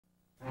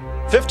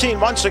15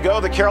 months ago,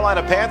 the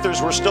Carolina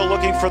Panthers were still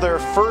looking for their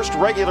first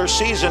regular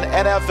season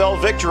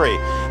NFL victory.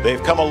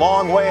 They've come a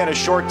long way in a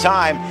short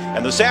time,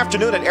 and this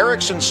afternoon at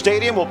Ericsson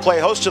Stadium will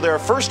play host to their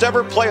first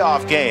ever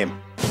playoff game.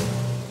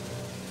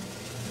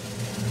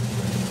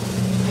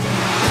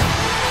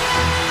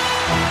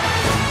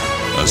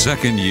 A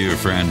second-year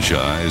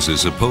franchise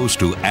is supposed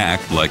to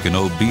act like an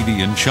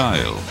obedient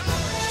child,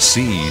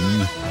 seen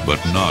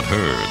but not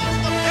heard.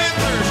 The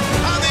Panthers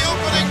on the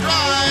opening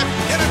drive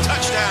hit a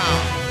touchdown.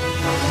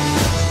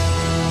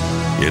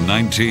 In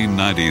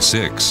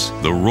 1996,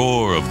 the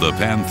roar of the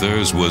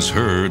Panthers was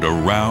heard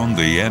around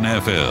the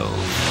NFL.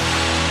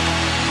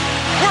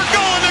 We're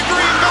going to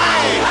Green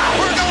Bay.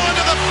 We're going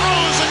to the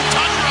frozen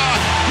tundra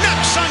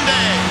next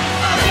Sunday.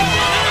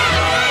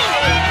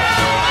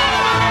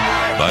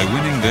 By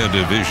winning their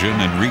division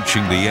and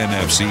reaching the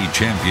NFC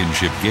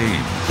Championship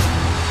game,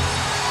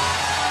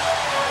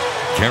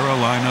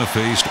 Carolina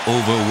faced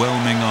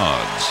overwhelming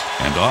odds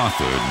and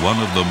authored one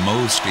of the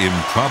most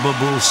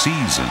improbable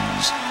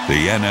seasons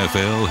the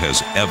NFL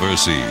has ever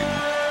seen.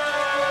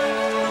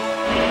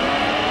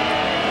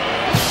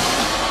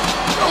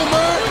 Go,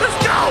 man. Let's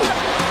go.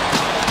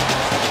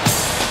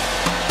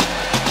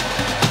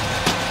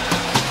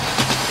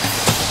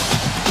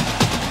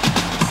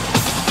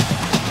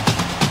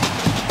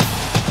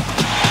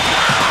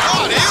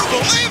 Oh, do you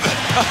believe it?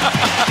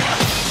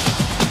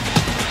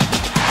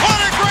 What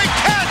a great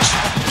catch!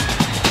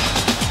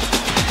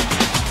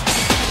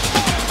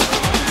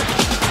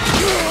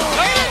 He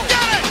didn't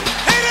get it!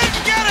 He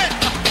didn't get it!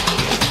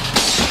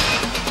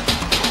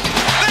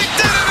 They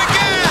did it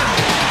again!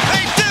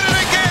 They did it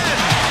again!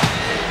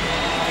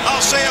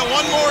 I'll say it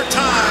one more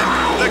time.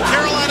 The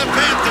Carolina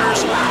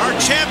Panthers are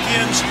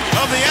champions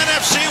of the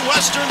NFC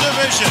Western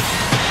Division.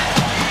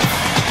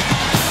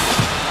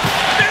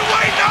 Been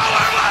waiting all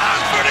our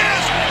lives for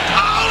this!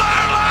 All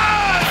our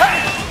lives! Hey,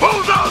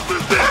 who's on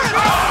this thing?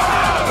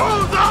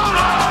 Who's on?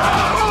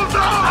 Who's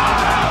on?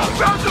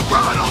 Bout to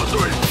run on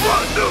three. 1,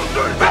 2,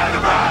 3, back to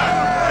back!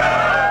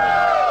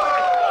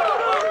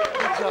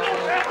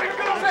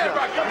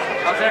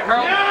 How's that,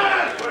 Carl?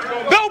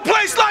 No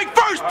place like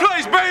first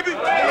place, baby!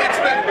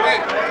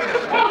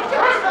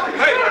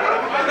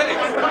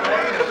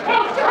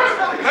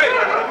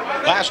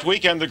 Last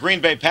weekend, the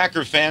Green Bay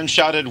Packer fans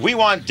shouted, "We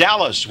want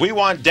Dallas, we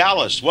want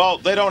Dallas." Well,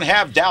 they don't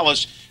have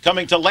Dallas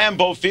coming to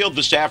Lambeau Field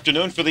this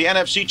afternoon for the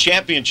NFC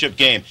Championship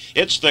game.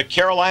 It's the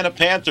Carolina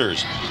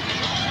Panthers.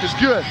 It's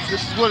good.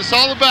 This is what it's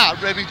all about,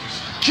 baby.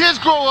 Kids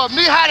grow up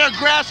knee-high to a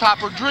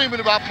grasshopper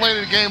dreaming about playing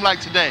in a game like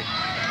today.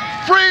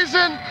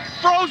 Freezing,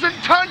 frozen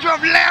tundra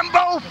of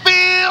Lambeau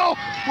Field.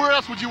 Where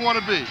else would you want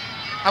to be?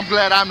 I'm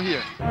glad I'm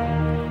here.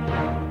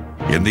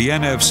 In the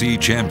NFC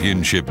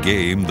Championship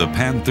game, the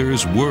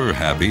Panthers were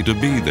happy to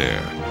be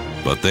there,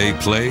 but they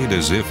played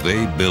as if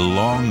they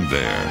belonged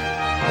there.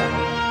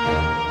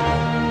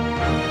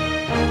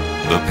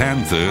 The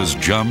Panthers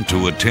jumped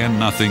to a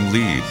 10-0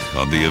 lead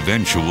on the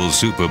eventual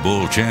Super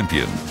Bowl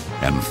champion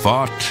and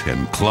fought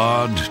and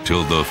clawed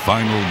till the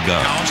final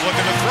gun. Jones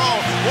looking to throw.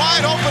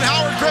 Wide open,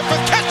 Howard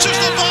Griffith catches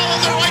the ball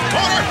in the right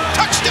corner.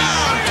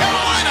 Touchdown,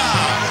 Carolina!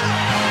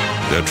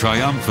 Their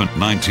triumphant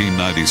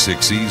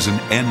 1996 season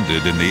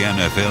ended in the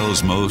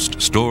NFL's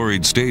most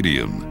storied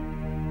stadium.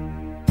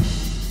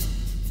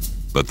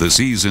 But the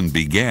season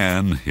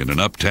began in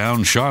an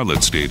uptown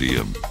Charlotte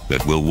stadium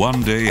that will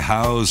one day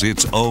house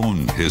its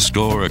own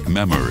historic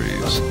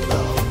memories.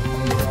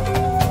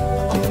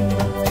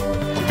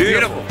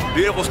 Beautiful,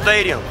 beautiful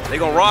stadium. They're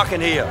gonna rock in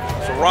here.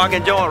 It's a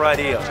rocking joint right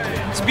here.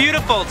 It's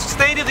beautiful. It's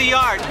state of the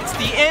art. It's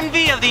the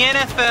envy of the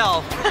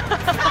NFL.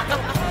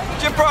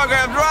 Your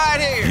program's right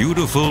here.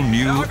 Beautiful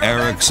new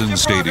Ericsson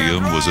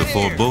Stadium was a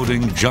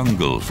foreboding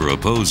jungle for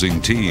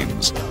opposing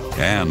teams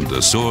and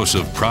a source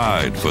of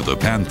pride for the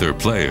Panther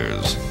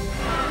players.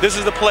 This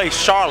is the place.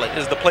 Charlotte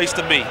is the place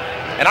to be.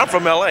 And I'm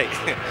from LA.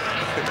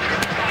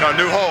 Got a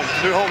new home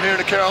here in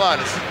the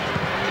Carolinas.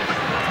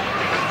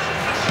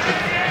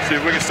 See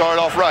if we can start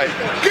off right.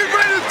 Get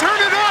ready to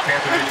turn it up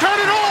and turn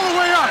it all the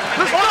way up.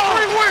 Let's go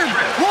and win.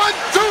 1,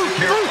 2,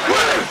 3,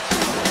 win!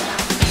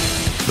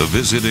 The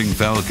visiting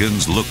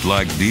Falcons looked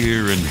like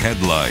deer in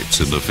headlights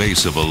in the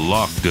face of a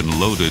locked and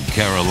loaded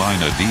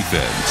Carolina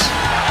defense.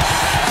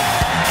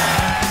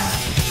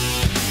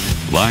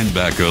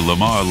 Linebacker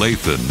Lamar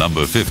Lathan,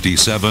 number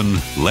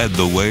 57, led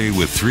the way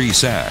with 3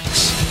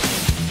 sacks.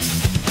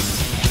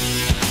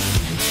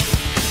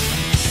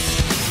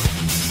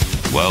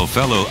 While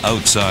fellow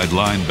outside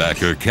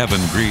linebacker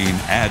Kevin Green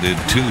added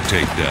 2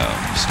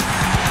 takedowns.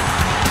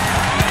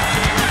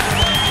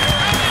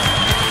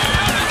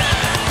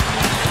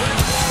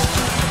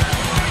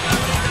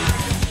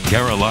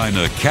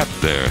 Carolina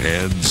kept their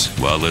heads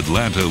while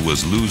Atlanta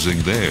was losing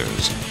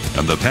theirs,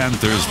 and the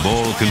Panthers'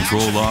 ball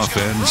control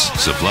offense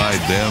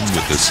supplied them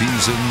with the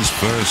season's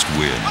first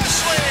win.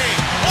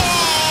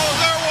 Oh,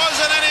 there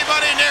wasn't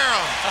anybody near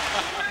him.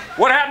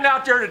 What happened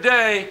out there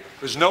today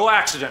was no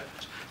accident.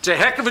 It's a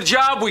heck of a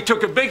job. We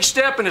took a big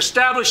step in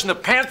establishing the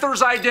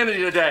Panthers'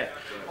 identity today.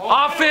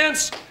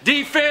 Offense,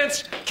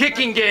 defense,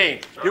 kicking game.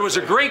 It was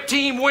a great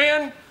team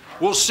win.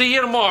 We'll see you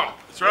tomorrow.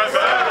 That's right.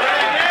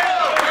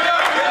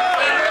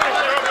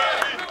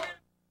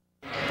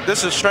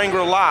 This is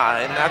Shangri-La,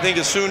 and I think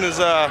as soon as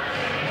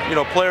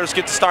players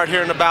get to start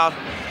hearing about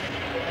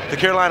the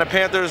Carolina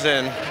Panthers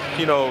and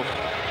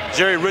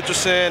Jerry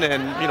Richardson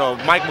and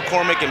Mike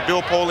McCormick and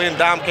Bill Poley and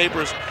Dom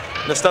Capers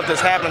and the stuff that's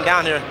happening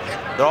down here,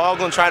 they're all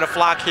going to try to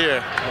flock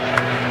here.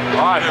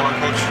 All right,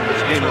 Coach.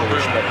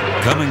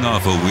 Coming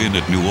off a win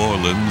at New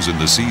Orleans in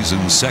the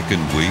season's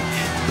second week,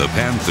 the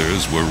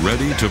Panthers were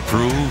ready to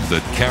prove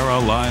that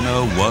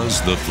Carolina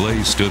was the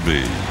place to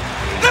be.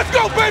 Let's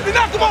go, baby!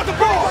 Knock them off the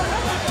board!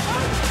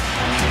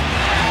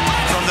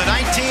 From the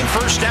 19,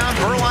 first down,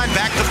 Berline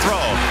back to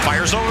throw.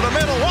 Fires over the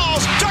middle,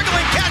 Walls,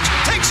 juggling catch,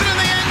 takes it in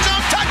the end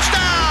zone,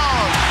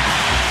 touchdown!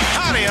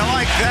 How do you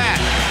like that?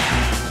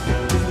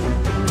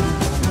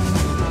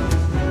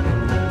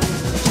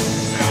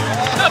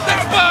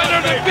 Nothing's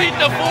better than beating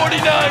the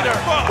 49er!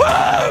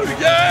 Woo!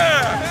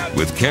 Yeah!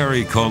 With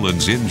Kerry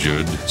Collins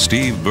injured,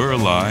 Steve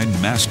Berline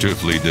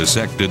masterfully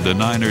dissected the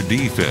Niner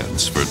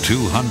defense for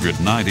 290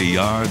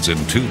 yards and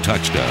 2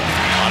 touchdowns.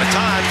 On a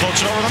time,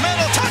 floats it over the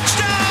middle,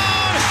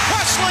 touchdown!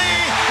 Wesley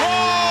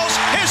Walls,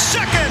 his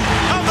second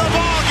of the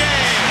ball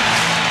game.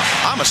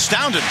 I'm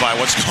astounded by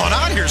what's going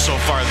on here so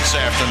far this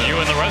afternoon. You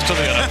and the rest of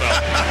the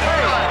NFL.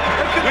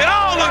 We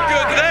all look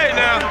good today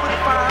now.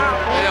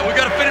 Yeah, we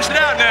got to finish it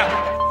out now.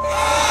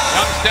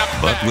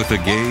 But with the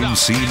game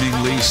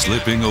seemingly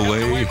slipping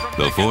away,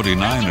 the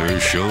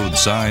 49ers showed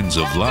signs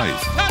of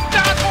life.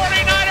 Touchdown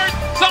 49ers!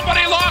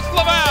 Somebody lost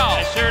Laval.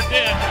 They sure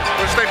did.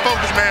 We'll stay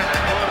focused, man.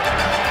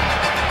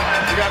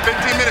 We got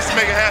 15 minutes to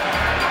make it happen.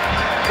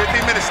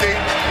 15 minutes, Steve.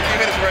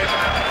 15 minutes, Ray.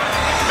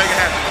 Make it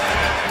happen.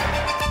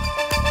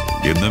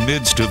 In the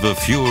midst of a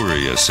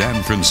furious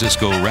San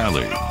Francisco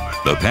rally,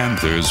 the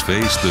Panthers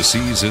faced the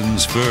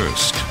season's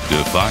first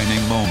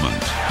defining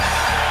moment.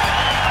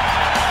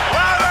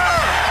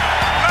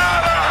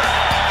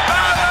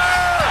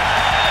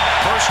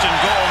 First and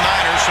goal,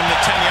 Niners from the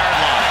 10-yard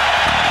line.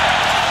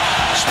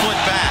 Split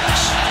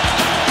backs.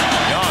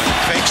 Young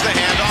fakes the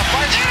handoff.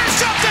 Fires.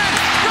 Intercepted!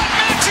 Brett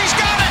Maxey's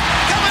got it!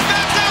 Coming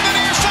back down the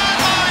near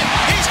sideline.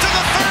 He's to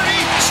the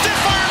 30.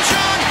 Stiff arms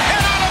Young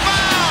and out of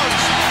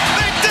bounds.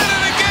 They did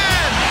it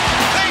again.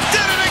 They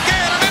did it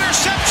again. An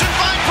interception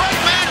by Brett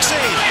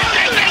Maxey.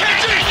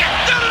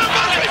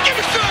 Give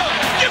me some!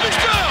 Give me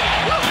some!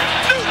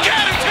 New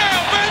cat in town,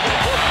 baby!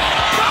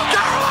 South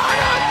Carolina!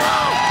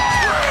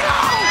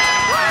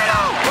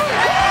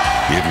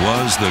 It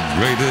was the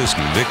greatest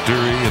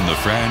victory in the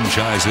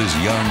franchise's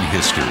young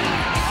history,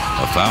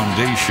 a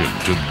foundation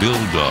to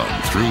build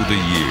on through the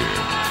year.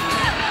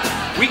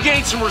 We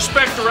gained some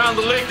respect around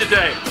the league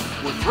today.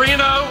 We're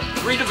 3-0,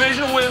 3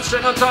 divisional wins,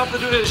 sitting on top of the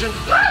division.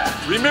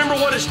 Remember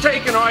what it's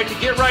taken, all right, to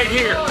get right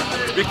here.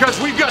 Because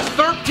we've got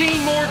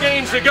 13 more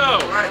games to go.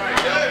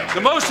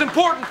 The most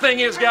important thing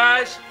is,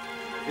 guys,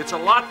 it's a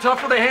lot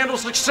tougher to handle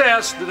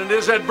success than it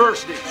is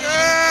adversity.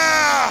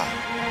 Yeah!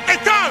 Hey,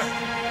 Tyler!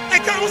 Hey,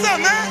 Tyler, what's up,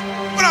 man?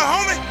 What up,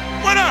 homie?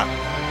 What up?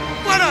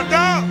 What up,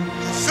 dog?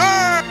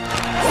 Sir!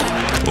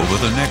 Over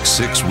the next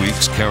 6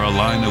 weeks,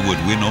 Carolina would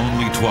win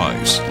only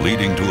twice,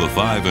 leading to a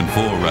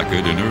 5-4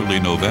 record in early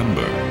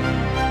November.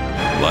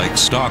 Like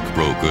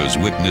stockbrokers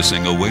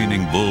witnessing a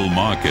waning bull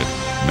market,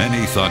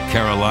 many thought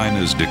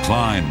Carolina's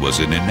decline was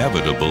an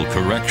inevitable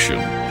correction.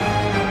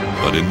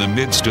 But in the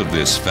midst of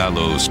this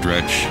fallow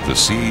stretch, the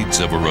seeds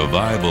of a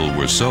revival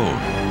were sown.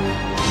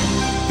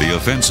 The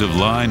offensive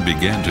line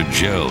began to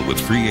gel with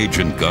free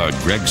agent guard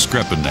Greg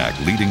Skrepenak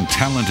leading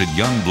talented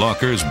young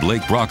blockers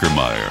Blake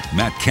Brockermeyer,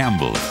 Matt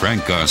Campbell,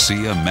 Frank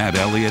Garcia, Matt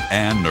Elliott,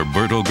 and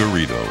Norberto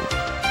Garrido.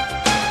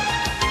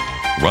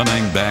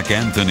 Running back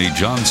Anthony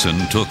Johnson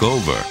took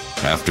over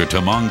after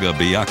Tamanga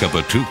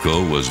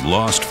Biakapatuko was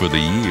lost for the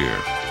year,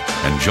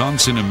 and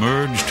Johnson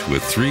emerged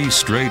with 3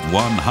 straight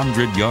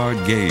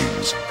 100-yard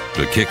games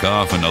to kick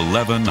off an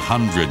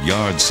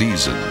 1,100-yard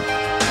season.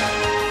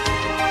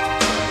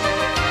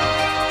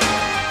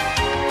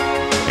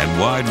 And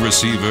wide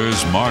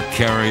receivers Mark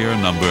Carrier,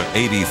 number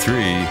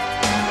 83,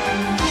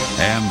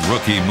 and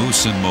rookie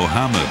Muhsin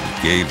Mohammed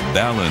gave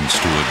balance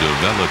to a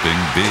developing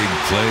big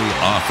play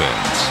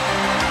offense.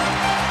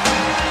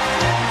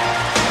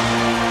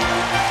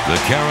 The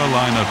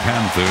Carolina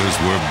Panthers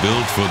were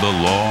built for the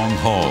long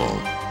haul.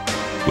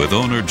 With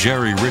owner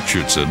Jerry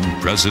Richardson,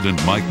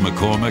 President Mike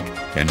McCormick,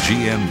 and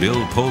GM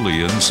Bill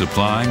Polian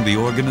supplying the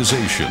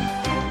organization,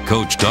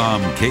 Coach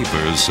Dom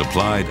Capers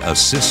supplied a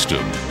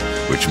system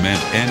which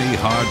meant any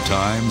hard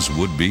times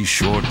would be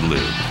short-lived.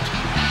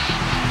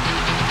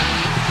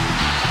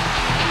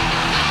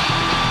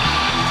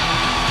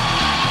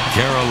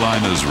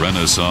 Carolina's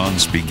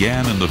renaissance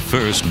began in the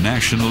first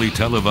nationally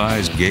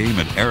televised game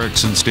at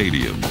Ericsson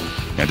Stadium,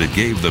 and it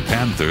gave the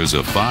Panthers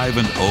a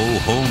 5-0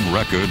 home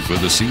record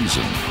for the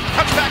season.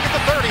 Cuts back at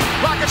the 30.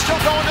 Rockets still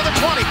going to the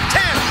 20.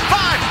 10,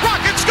 5.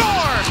 Rocket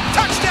scores.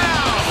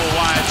 Touchdown. Double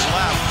wides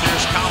left.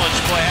 Here's college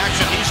play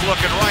action. He's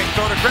looking right.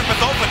 Throw to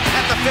Griffith open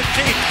at the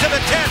 15, to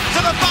the 10,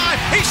 to the 5.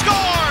 He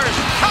scores.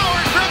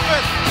 Howard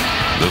Griffith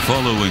The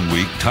following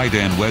week, tight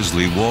end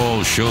Wesley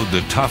Walls showed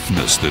the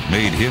toughness that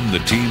made him the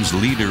team's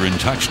leader in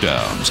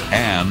touchdowns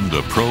and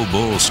a Pro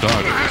Bowl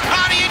starter.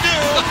 How do you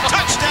do?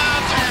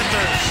 Touchdown,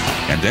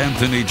 Panthers! And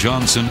Anthony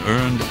Johnson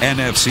earned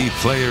NFC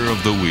Player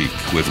of the Week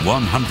with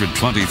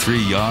 123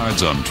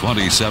 yards on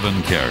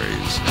 27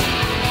 carries.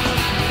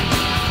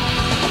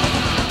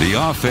 The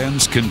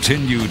offense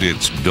continued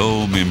its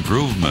dome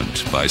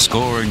improvement by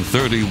scoring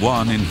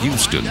 31 in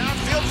Houston.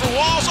 Downfield for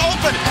Walls,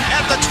 open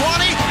at the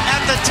 20,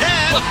 at the 10,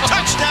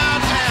 touchdown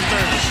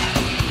Panthers.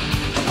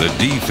 The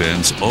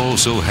defense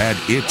also had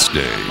its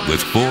day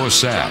with 4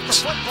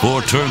 sacks,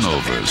 4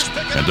 turnovers,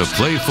 and a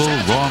playful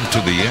romp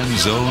to the end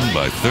zone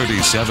by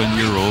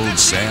 37-year-old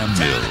Sam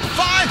Mills.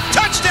 5,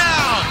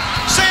 touchdown!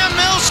 Sam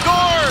Mills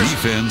scores!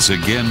 Defense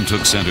again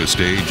took center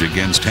stage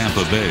against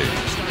Tampa Bay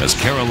as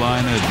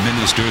Carolina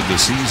administered the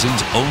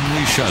season's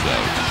only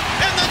shutout.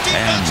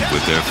 And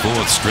with their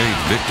 4th straight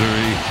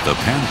victory, the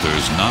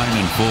Panthers'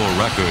 9-4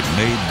 record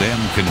made them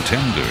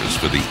contenders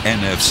for the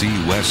NFC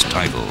West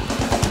title.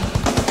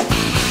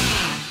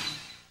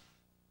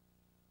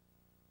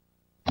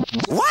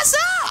 What's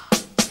up?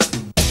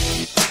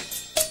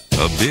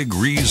 A big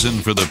reason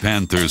for the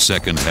Panthers'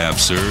 second-half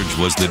surge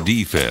was the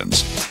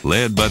defense,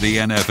 led by the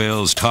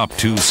NFL's top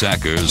 2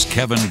 sackers,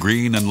 Kevin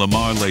Green and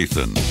Lamar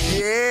Lathan.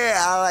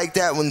 Yeah, I like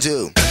that one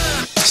too.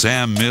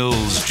 Sam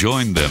Mills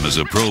joined them as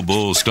a Pro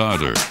Bowl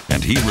starter,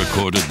 and he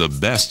recorded the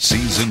best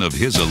season of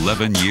his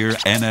 11-year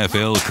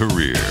NFL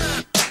career.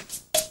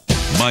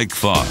 Mike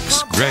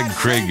Fox, Greg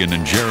Cragen,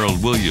 and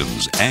Gerald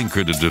Williams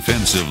anchored a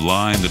defensive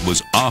line that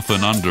was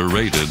often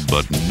underrated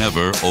but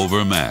never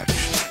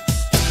overmatched.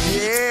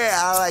 Yeah,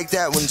 I like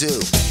that one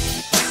too.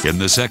 In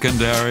the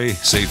secondary,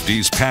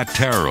 safeties Pat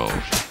Terrell,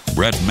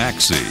 Brett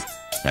Maxey,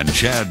 and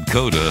Chad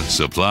Cota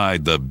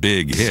supplied the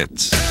big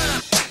hits.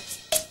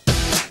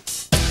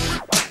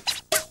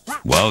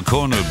 While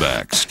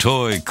cornerbacks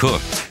Toy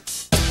Cook,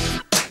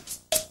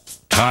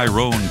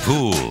 Tyrone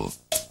Poole,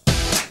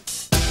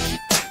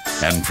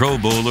 and Pro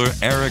Bowler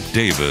Eric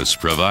Davis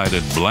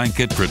provided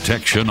blanket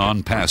protection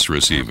on pass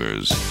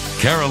receivers.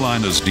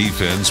 Carolina's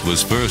defense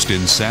was first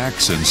in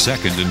sacks and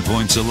second in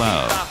points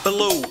allowed,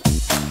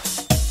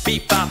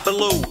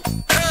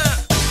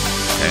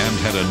 and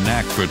had a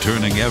knack for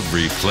turning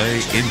every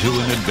play into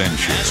an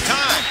adventure. It's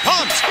time.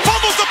 Pumps.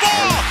 Fumbles the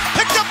ball.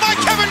 Picked up by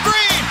Kevin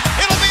Green.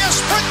 It'll be a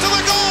sprint to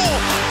the goal.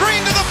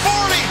 Green to the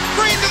 40.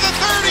 Green to the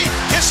 30.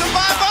 Kiss him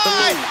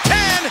bye-bye.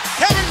 10.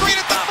 Kevin Green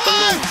at the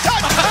 5.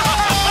 Touchdown!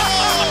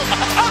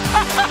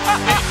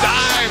 He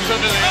dives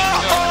under the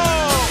end zone.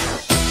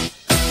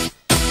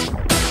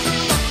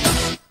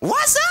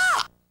 What's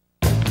up?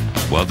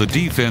 While the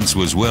defense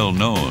was well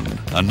known,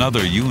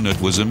 another unit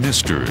was a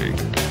mystery.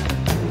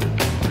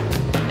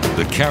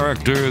 The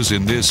characters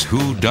in this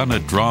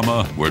whodunit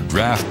drama were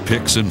draft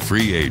picks and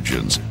free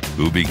agents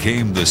who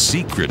became the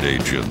secret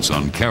agents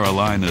on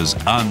Carolina's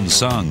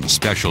unsung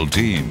special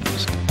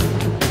teams.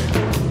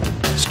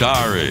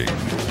 Starring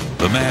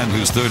the man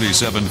whose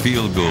 37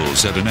 field goals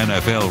set an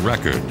NFL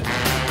record,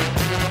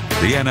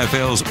 the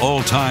NFL's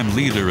all-time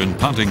leader in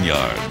punting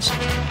yards,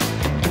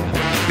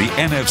 the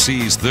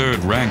NFC's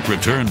 3rd-ranked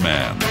return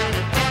man,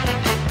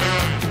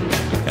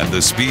 and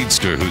the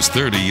speedster whose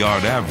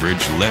 30-yard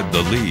average led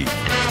the league.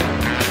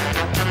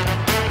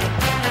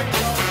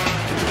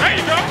 There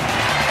you go.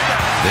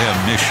 Their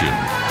mission,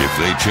 if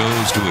they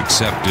chose to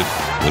accept it,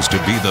 was to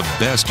be the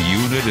best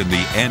unit in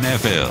the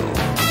NFL.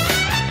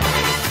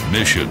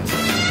 Mission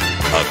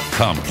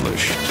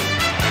accomplished.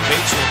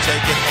 Bates will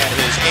take it at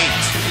his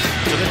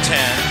 8 to the 10.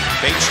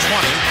 Bates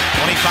 20,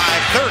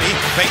 25, 30.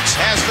 Bates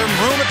has the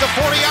room at the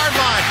 40-yard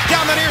line.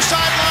 Down the near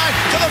sideline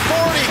to the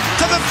 40,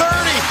 to the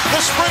 30.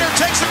 The sprinter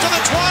takes it to the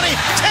 20.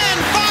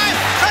 10, 5.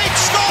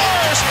 Bates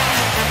scores!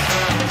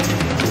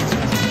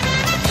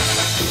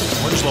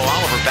 Winslow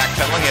Oliver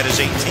backpedaling at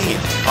his 18.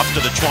 Up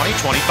to the 20,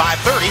 25,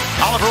 30.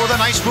 Oliver with a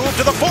nice move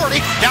to the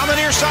 40. Down the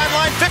near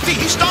sideline, 50.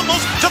 He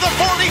stumbles to the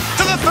 40,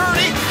 to the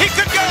 30. He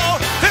could go.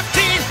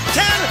 15,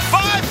 10,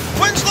 5.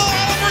 Winslow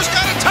Oliver's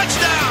got a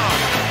touchdown.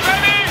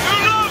 Ready? Who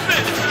loves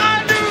it?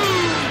 I do.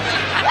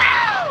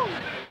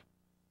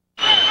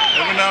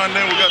 Every now and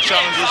then we got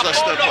challenges that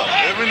step up.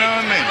 Every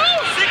now and then.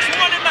 6-1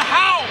 in the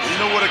house. You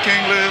know where the king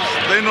lives.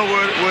 They know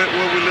where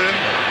we live.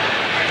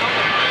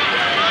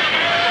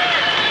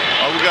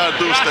 All we got to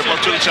do is step up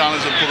to the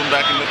challenge and put them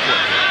back in the play.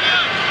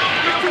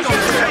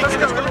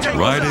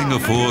 Riding a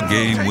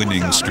 4-game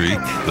winning streak,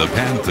 the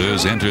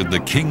Panthers entered the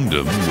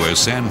kingdom where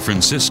San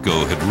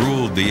Francisco had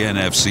ruled the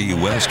NFC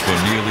West for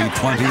nearly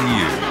 20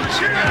 years.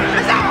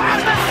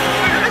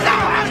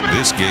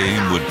 This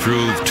game would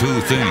prove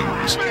 2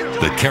 things: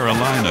 that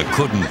Carolina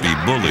couldn't be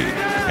bullied,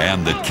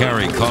 and that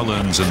Kerry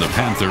Collins and the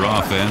Panther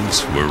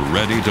offense were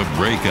ready to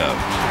break out.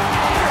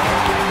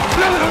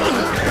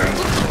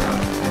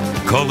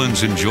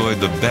 Collins enjoyed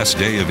the best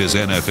day of his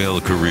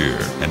NFL career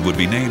and would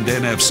be named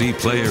NFC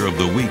Player of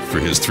the Week for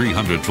his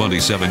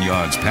 327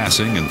 yards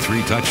passing and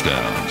 3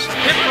 touchdowns.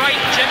 Hip right,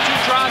 jet 2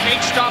 drive,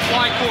 8-stop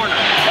wide corner.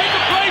 Make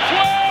a play, 12!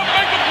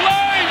 Make a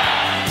play!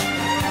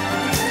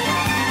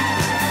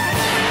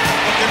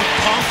 Looking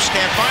pump.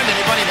 can't find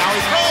anybody. Now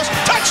he throws.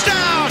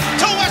 Touchdown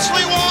to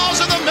Wesley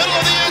Walls in the middle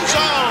of the end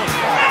zone.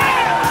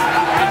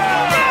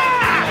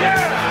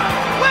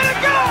 Let it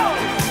go!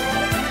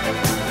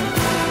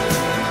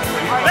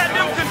 Let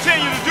them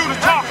continue to do the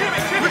talking.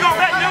 We're going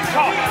to let them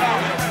talk.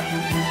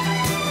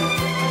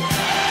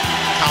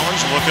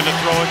 Collins looking to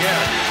throw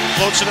again.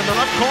 Floats it in the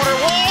left corner.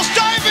 Walls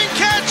diving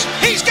catch.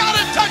 He's got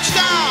a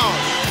touchdown.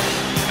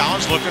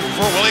 Collins looking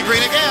for Willie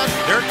Green again.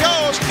 There it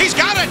goes. He's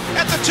got it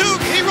at the 2.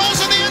 He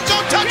rolls in the end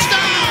zone.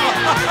 Touchdown.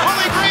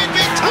 Willie Green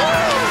being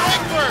tackled to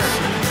Frankfurt.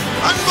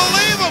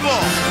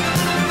 Unbelievable.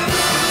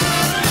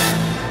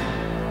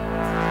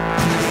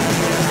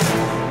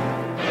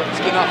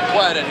 It's getting awful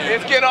quiet in here.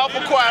 It's getting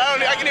awful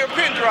quiet. I can hear a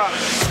pin drop.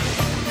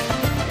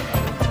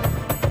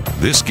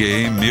 This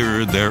game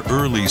mirrored their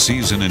early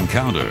season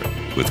encounter,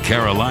 with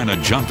Carolina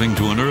jumping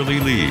to an early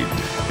lead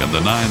and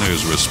the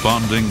Niners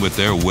responding with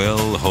their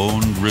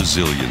well-honed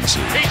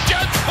resiliency. He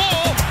jumps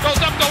full, goes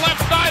up the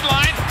left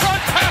sideline,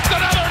 runs past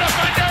another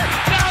defender,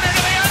 down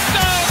into the end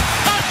zone.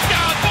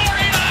 Touchdown,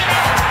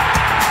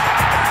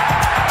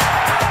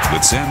 49ers!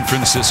 With San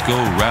Francisco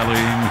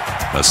rallying,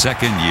 a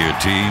second-year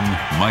team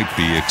might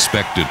be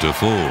expected to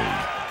fold.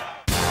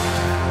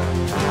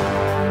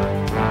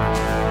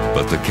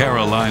 But the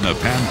Carolina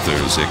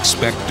Panthers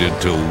expected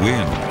to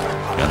win,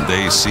 and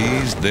they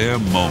seized their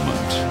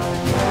moment.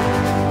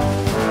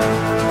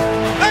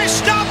 They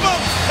stop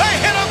him! They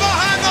hit him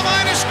behind the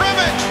line of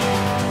scrimmage!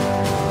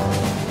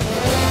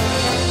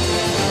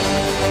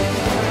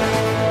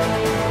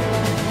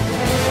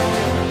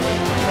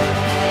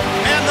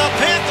 And the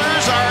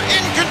Panthers are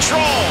in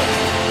control!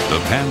 The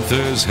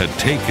Panthers had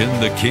taken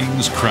the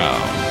King's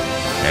crown,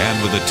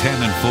 and with a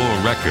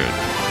 10-4 record,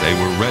 they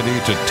were ready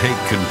to take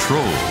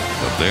control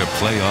of their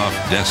playoff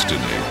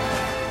destiny.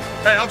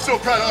 Hey, I'm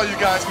so proud of all you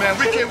guys, man.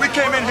 We came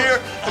in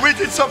here and we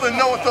did something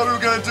no one thought we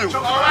were going to do.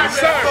 All right,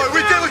 sir.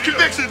 We did with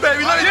conviction,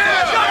 baby. Let it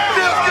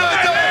feels good,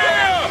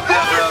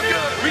 feels real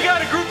good. We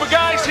got a group of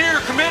guys here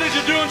committed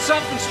to doing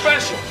something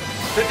special.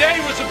 Today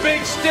was a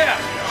big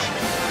step.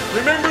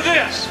 Remember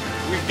this.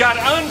 We've got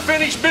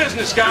unfinished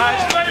business,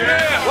 guys.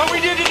 What we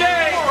did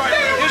today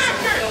is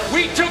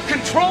we took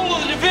control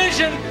of the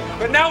division,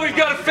 but now we've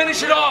got to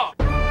finish it off.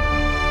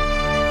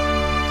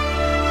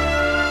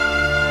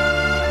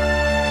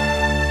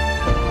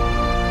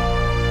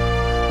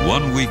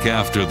 One week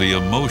after the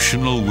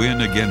emotional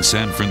win against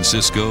San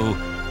Francisco,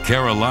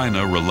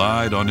 Carolina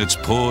relied on its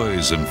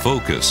poise and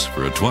focus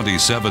for a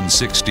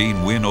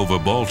 27-16 win over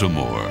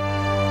Baltimore.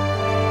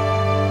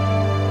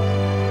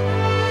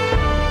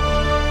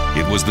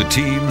 It was the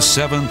team's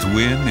 7th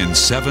win in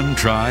 7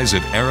 tries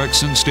at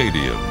Ericsson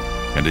Stadium,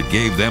 and it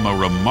gave them a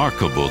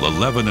remarkable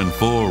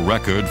 11-4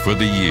 record for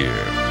the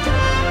year.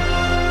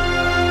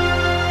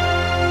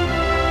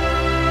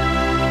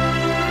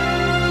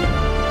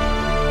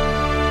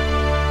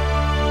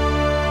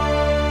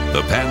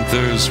 The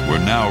Panthers were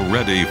now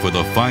ready for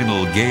the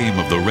final game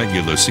of the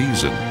regular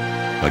season,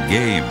 a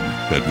game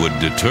that would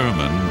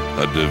determine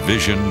a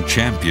division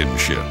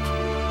championship.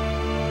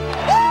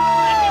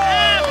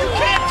 You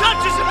can't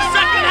touch us in the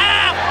second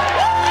half!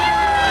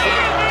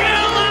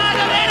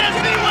 Carolina,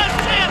 NFC West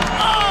champs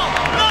all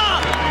the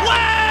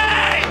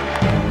way!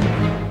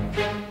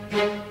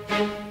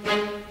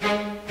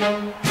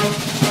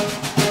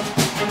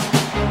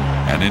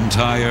 An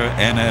entire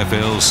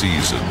NFL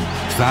season,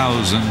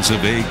 thousands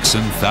of aches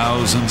and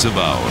thousands of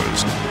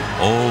hours,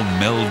 all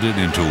melded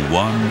into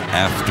one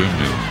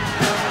afternoon.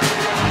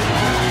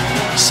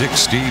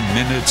 60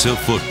 minutes of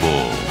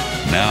football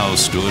now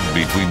stood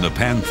between the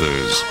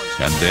Panthers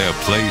and their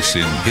place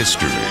in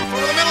history.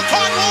 Over the middle,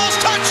 caught Walls,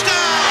 touchdown!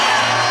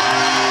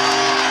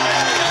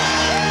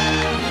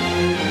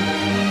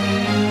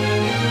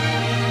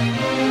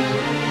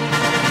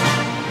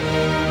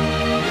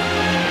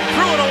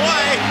 Threw it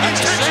away,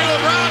 intentional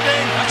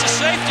grounding. That's a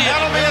safety.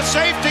 That'll be a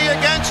safety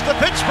against the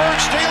Pittsburgh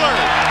Steelers.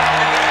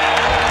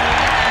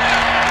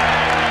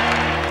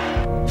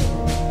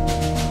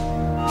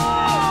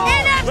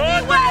 NFC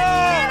West,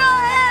 in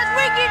our hands,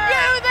 we can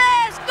do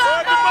this! Go,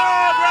 go!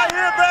 Right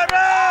here, baby!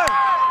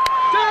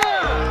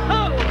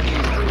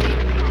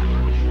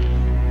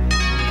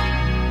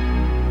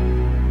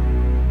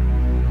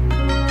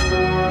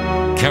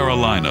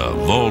 Carolina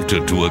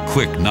vaulted to a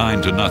quick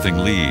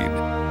 9-0 lead,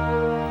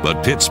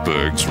 but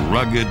Pittsburgh's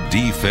rugged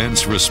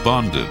defense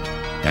responded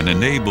and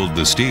enabled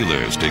the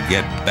Steelers to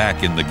get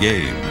back in the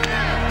game.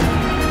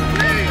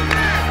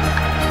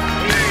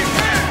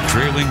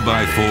 Trailing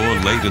by 4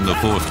 late in the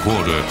 4th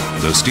quarter,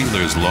 the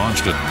Steelers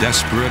launched a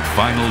desperate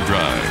final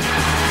drive.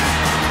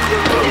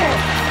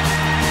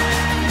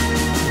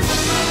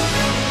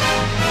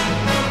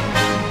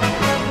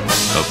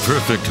 A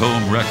perfect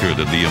home record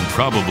and the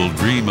improbable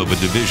dream of a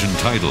division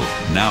title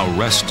now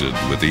rested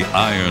with the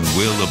iron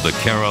will of the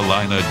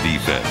Carolina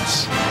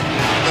defense.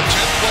 The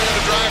 10th play of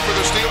the drive for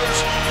the Steelers,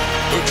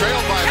 who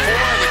trailed by 4,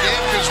 and the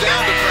game comes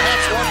down to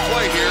perhaps one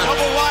play here.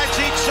 Double wides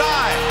each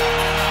side.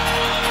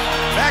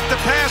 Back to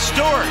pass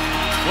Stewart.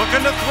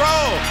 Looking to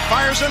throw.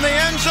 Fires in the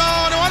end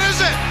zone. What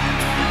is it?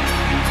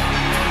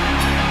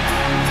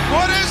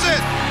 What is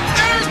it?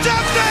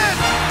 Intercepted!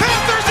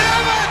 Panthers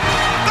have it!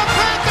 The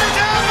Panthers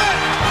have it!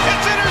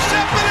 It's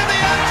intercepted in the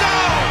end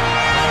zone!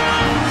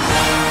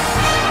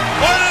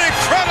 What an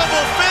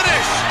incredible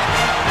finish!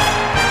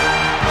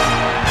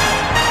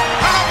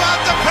 How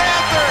about the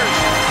Panthers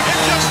in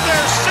just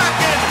their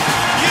second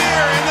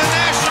year in the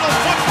National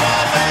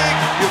Football League?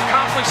 You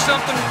accomplished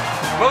something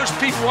most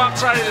people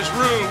outside of this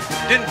room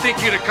didn't think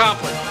you'd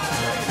accomplish.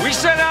 We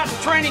set out in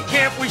training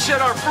camp, we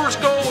said our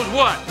first goal was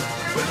what?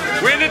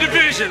 Win the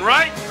division,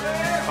 right?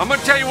 I'm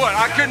gonna tell you what,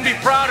 I couldn't be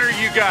prouder of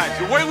you guys.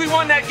 The way we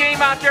won that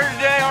game out there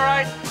today, all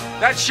right?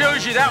 That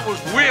shows you that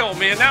was will,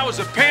 man. That was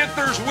a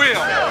Panthers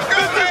will.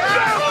 This is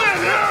family in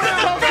here!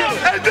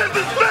 Hey, this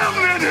is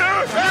family in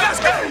here!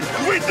 Hey,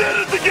 we did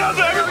it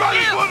together!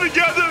 Everybody's one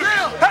together!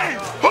 Hey,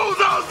 whose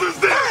house is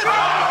this?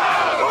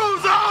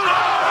 Whose house?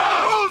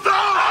 Whose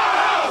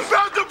house?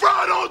 Panther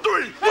Pride on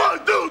 3!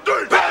 1, 2,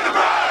 3! Panther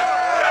Pride!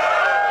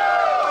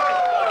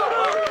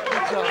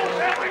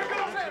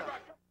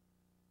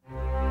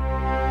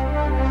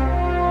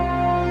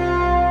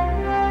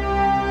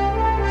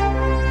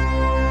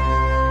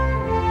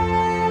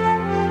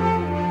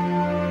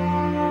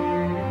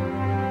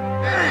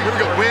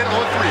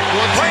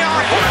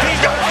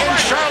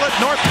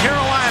 North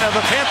Carolina,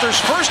 the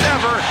Panthers' first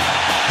ever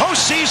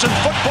postseason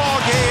football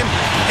game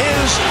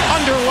is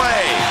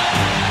underway.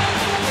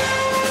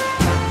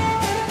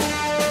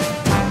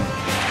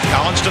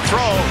 Collins to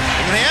throw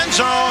in the end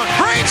zone.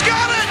 Green's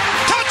got it!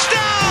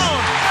 Touchdown!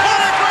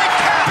 What a great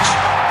catch!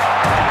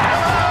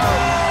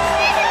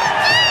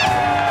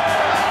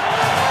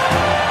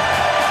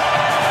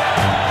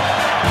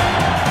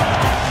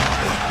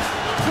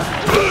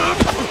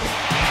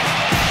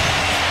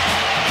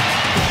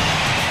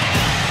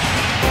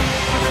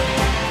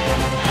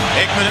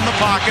 In the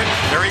pocket.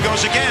 There he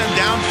goes again,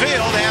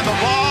 downfield, and the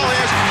ball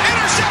is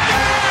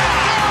intercepted!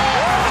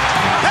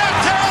 Pat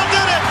Terrell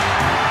did it!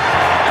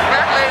 The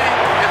fat lady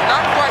is not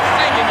quite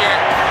singing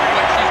yet,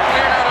 but she's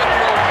clearing out her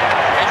throat,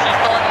 and she's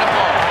starting the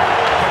ball.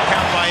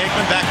 Count by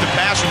Aikman, back to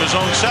pass from his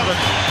own 7.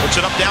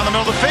 Puts it up down the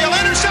middle of the field,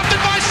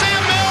 intercepted by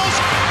Sam Mills!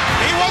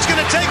 He was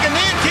going to take a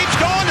knee and keeps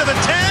going to the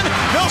 10,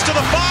 Mills to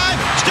the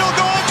 5, still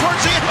going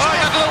towards the end zone.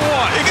 He got to the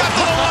 1. He got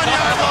to the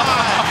 1-yard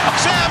line.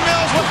 Sam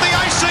Mills with the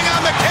icing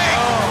on the cake.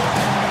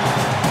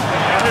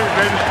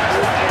 Baby.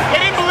 They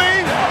didn't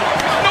believe.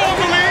 No one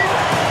believed.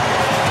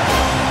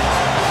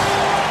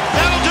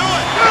 That'll do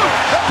it.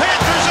 The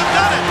Panthers have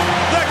done it.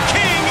 The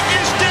king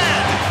is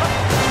dead.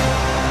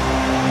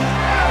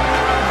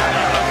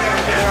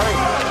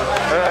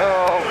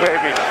 Oh,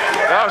 baby.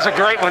 That was a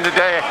great one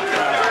today.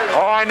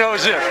 All I know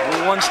is this.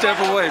 We're one step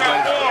away,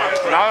 buddy.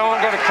 And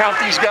I'm going to count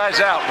these guys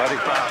out, buddy.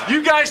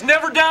 You guys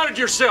never doubted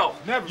yourself.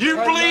 You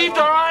believed,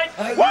 all right?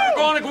 You were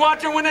going to go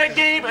out there and win that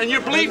game, and you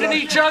believed in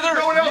each other,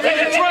 and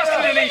you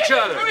trusted in each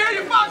other.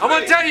 I'm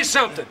going to tell you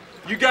something.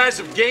 You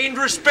guys have gained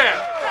respect.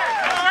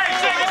 Hey,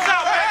 check this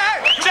out.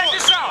 Check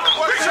this out.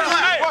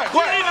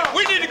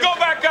 We need to go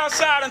back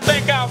outside and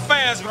thank our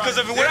fans,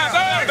 because if it were not for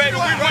them, baby,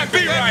 we wouldn't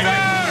be right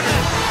here.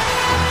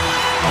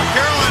 The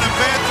Carolina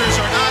Panthers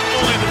are not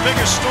only the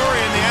biggest story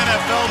in the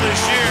NFL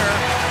this year,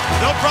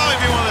 they'll probably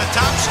be one of the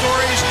top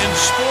stories in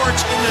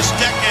sports in this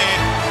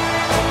decade.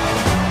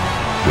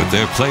 With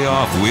their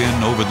playoff win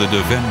over the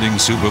defending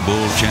Super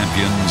Bowl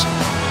champions,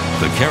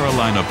 the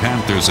Carolina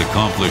Panthers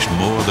accomplished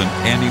more than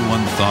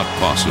anyone thought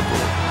possible.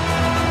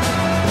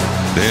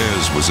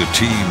 Theirs was a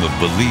team of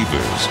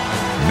believers,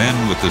 men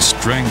with the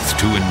strength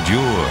to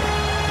endure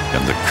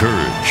and the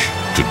courage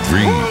to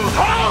dream.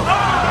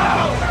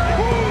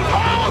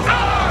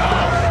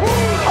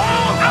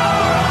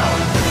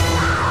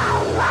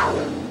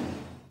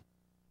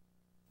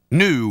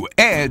 New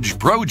Edge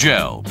Pro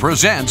Gel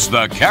presents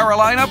the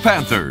Carolina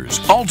Panthers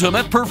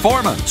Ultimate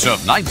Performance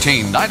of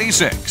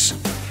 1996.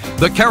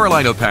 The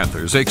Carolina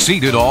Panthers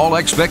exceeded all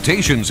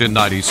expectations in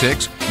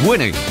 '96,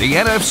 winning the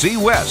NFC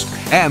West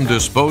and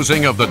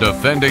disposing of the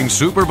defending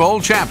Super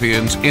Bowl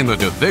champions in the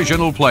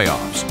divisional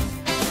playoffs.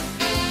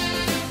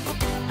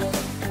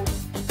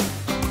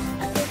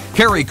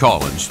 Kerry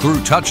Collins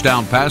threw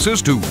touchdown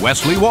passes to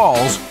Wesley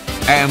Walls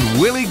and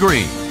Willie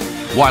Green,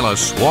 while a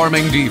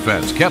swarming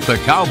defense kept the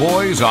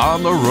Cowboys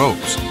on the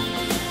ropes.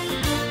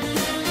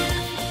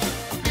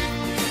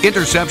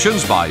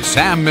 Interceptions by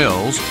Sam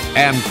Mills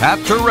and Pat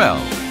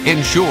Terrell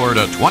ensured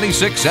a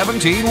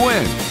 26-17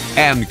 win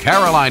and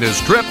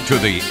Carolina's trip to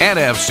the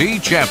NFC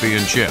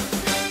Championship.